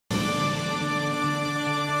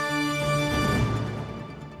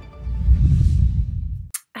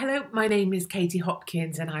Hello, my name is Katie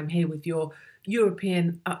Hopkins and I'm here with your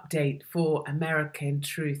European update for American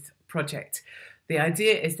Truth Project. The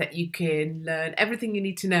idea is that you can learn everything you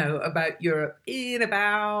need to know about Europe in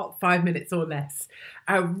about 5 minutes or less.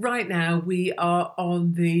 Right now we are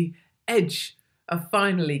on the edge of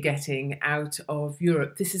finally getting out of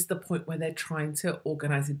Europe. This is the point where they're trying to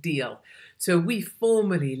organise a deal. So we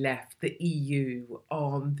formally left the EU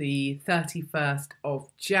on the 31st of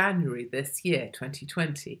January this year,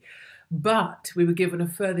 2020. But we were given a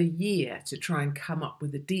further year to try and come up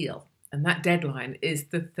with a deal. And that deadline is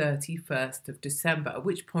the 31st of December, at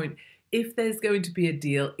which point, if there's going to be a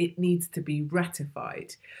deal, it needs to be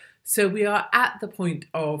ratified. So we are at the point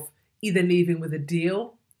of either leaving with a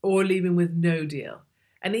deal or leaving with no deal.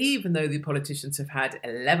 And even though the politicians have had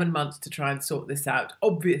 11 months to try and sort this out,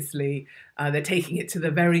 obviously they're taking it to the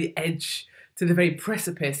very edge, to the very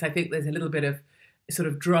precipice. I think there's a little bit of sort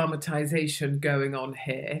of dramatisation going on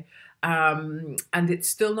here. And it's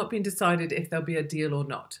still not been decided if there'll be a deal or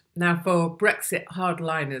not. Now, for Brexit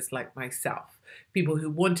hardliners like myself, people who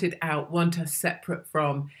want it out, want us separate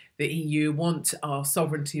from the EU, want our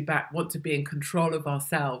sovereignty back, want to be in control of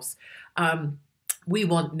ourselves, we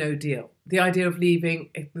want no deal. The idea of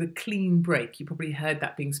leaving with a clean break, you probably heard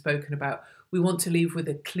that being spoken about. We want to leave with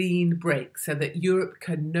a clean break so that Europe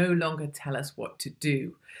can no longer tell us what to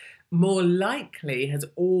do. More likely has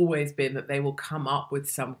always been that they will come up with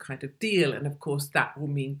some kind of deal, and of course that will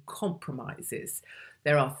mean compromises.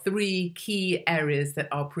 There are three key areas that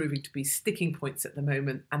are proving to be sticking points at the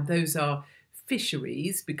moment, and those are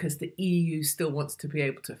fisheries, because the EU still wants to be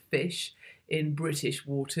able to fish in British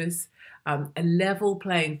waters. A level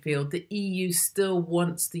playing field. The EU still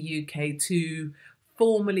wants the UK to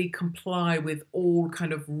formally comply with all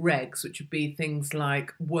kind of regs, which would be things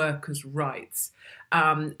like workers' rights.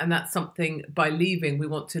 And that's something, by leaving, we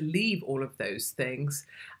want to leave all of those things.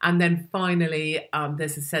 And then finally,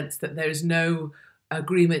 there's a sense that there is no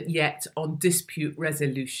agreement yet on dispute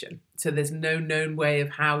resolution. So there's no known way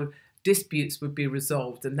of how disputes would be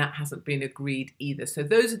resolved, and that hasn't been agreed either. So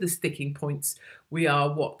those are the sticking points. We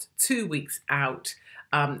are, 2 weeks out,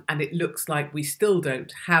 and it looks like we still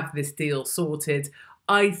don't have this deal sorted.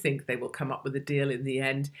 I think they will come up with a deal in the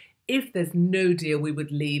end. If there's no deal, we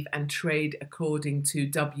would leave and trade according to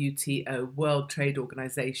WTO, World Trade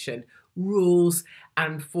Organization rules.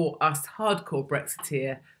 And for us hardcore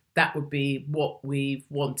Brexiteer, that would be what we've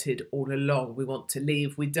wanted all along. We want to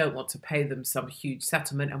leave. We don't want to pay them some huge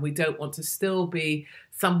settlement, and we don't want to still be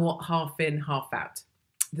somewhat half in, half out.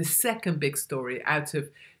 The second big story out of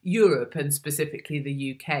Europe, and specifically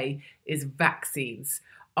the UK, is vaccines.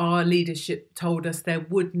 Our leadership told us there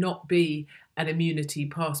would not be an immunity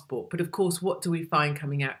passport. But of course, what do we find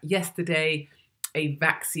coming out yesterday? A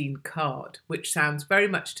vaccine card, which sounds very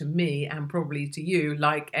much to me, and probably to you,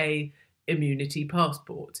 like a immunity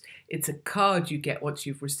passport. It's a card you get once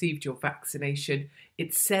you've received your vaccination.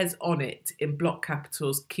 It says on it in block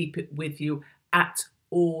capitals, keep it with you at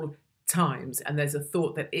all times. And there's a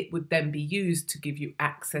thought that it would then be used to give you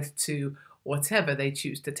access to whatever they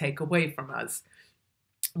choose to take away from us.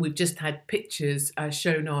 We've just had pictures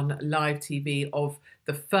shown on live TV of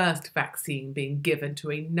the first vaccine being given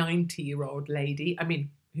to a 90-year-old lady. I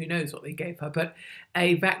mean, who knows what they gave her, but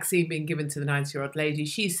a vaccine being given to the 90-year-old lady.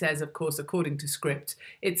 She says, of course, according to script,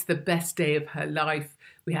 it's the best day of her life.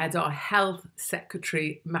 We had our health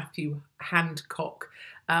secretary, Matthew Handcock,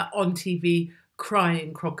 on TV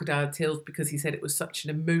crying crocodile tears because he said it was such an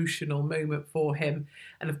emotional moment for him.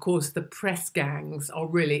 And of course, the press gangs are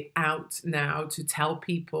really out now to tell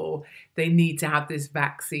people they need to have this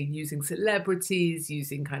vaccine, using celebrities,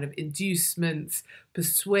 using kind of inducements,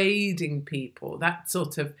 persuading people, that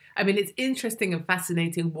sort of, I mean, it's interesting and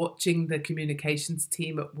fascinating watching the communications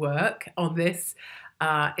team at work on this.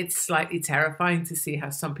 It's slightly terrifying to see how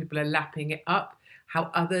some people are lapping it up, how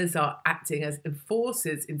others are acting as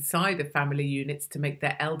enforcers inside of family units to make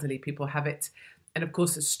their elderly people have it. And of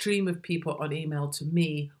course, a stream of people on email to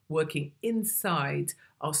me working inside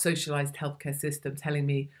our socialised healthcare system telling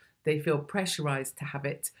me they feel pressurised to have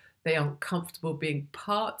it. They aren't comfortable being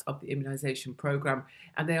part of the immunisation programme,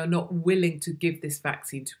 and they are not willing to give this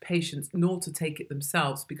vaccine to patients nor to take it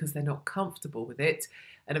themselves because they're not comfortable with it.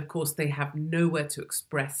 And of course, they have nowhere to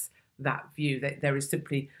express that view. There is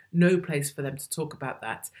simply no place for them to talk about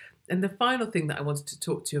that. And the final thing that I wanted to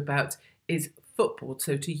talk to you about is football,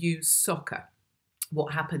 so to use soccer.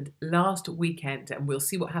 What happened last weekend, and we'll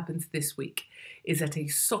see what happens this week, is that a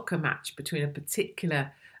soccer match between a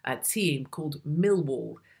particular team called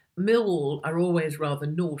Millwall. Millwall are always rather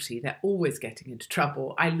naughty. They're always getting into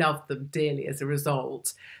trouble. I love them dearly as a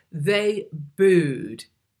result. They booed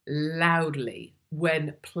loudly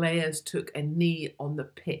when players took a knee on the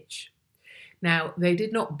pitch. Now, they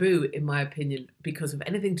did not boo, in my opinion, because of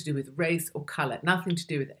anything to do with race or colour, nothing to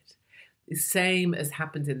do with it. The same as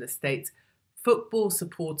happens in the States. Football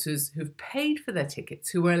supporters who've paid for their tickets,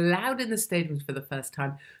 who were allowed in the stadiums for the first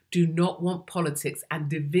time, do not want politics and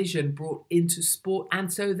division brought into sport,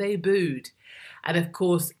 and so they booed. And of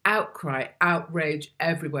course, outcry, outrage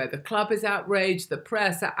everywhere. The club is outraged, the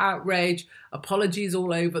press are outraged, apologies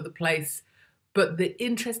all over the place. But the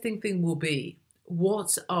interesting thing will be,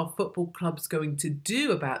 what are football clubs going to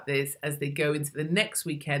do about this as they go into the next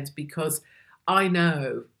weekend? Because I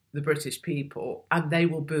know the British people and they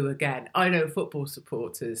will boo again. I know football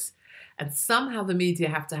supporters. And somehow the media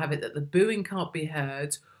have to have it that the booing can't be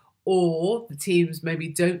heard, or the teams maybe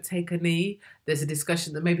don't take a knee. There's a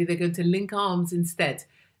discussion that maybe they're going to link arms instead.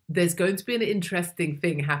 There's going to be an interesting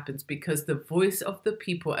thing happens, because the voice of the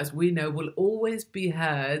people, as we know, will always be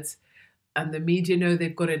heard. And the media know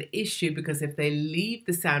they've got an issue, because if they leave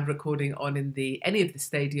the sound recording on in any of the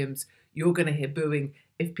stadiums, you're going to hear booing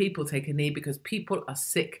if people take a knee, because people are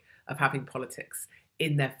sick of having politics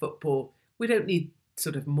in their football. We don't need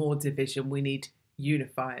sort of more division. We need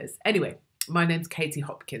unifiers. Anyway, my name's Katie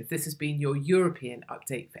Hopkins. This has been your European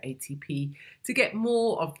update for ATP. To get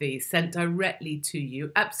more of these sent directly to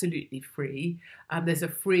you, absolutely free, there's a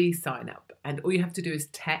free sign up. And all you have to do is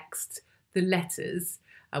text the letters,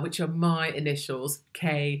 which are my initials,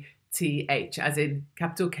 KTH, as in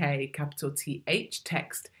capital K, capital TH,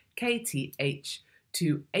 text KTH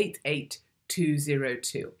to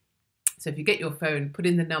 88202. So if you get your phone, put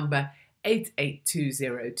in the number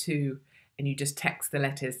 88202 and you just text the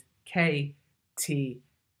letters KTH.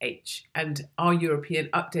 And our European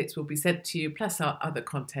updates will be sent to you, plus our other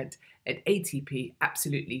content at ATP,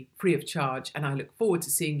 absolutely free of charge. And I look forward to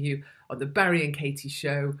seeing you on the Barry and Katie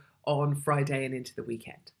show on Friday and into the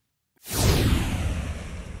weekend.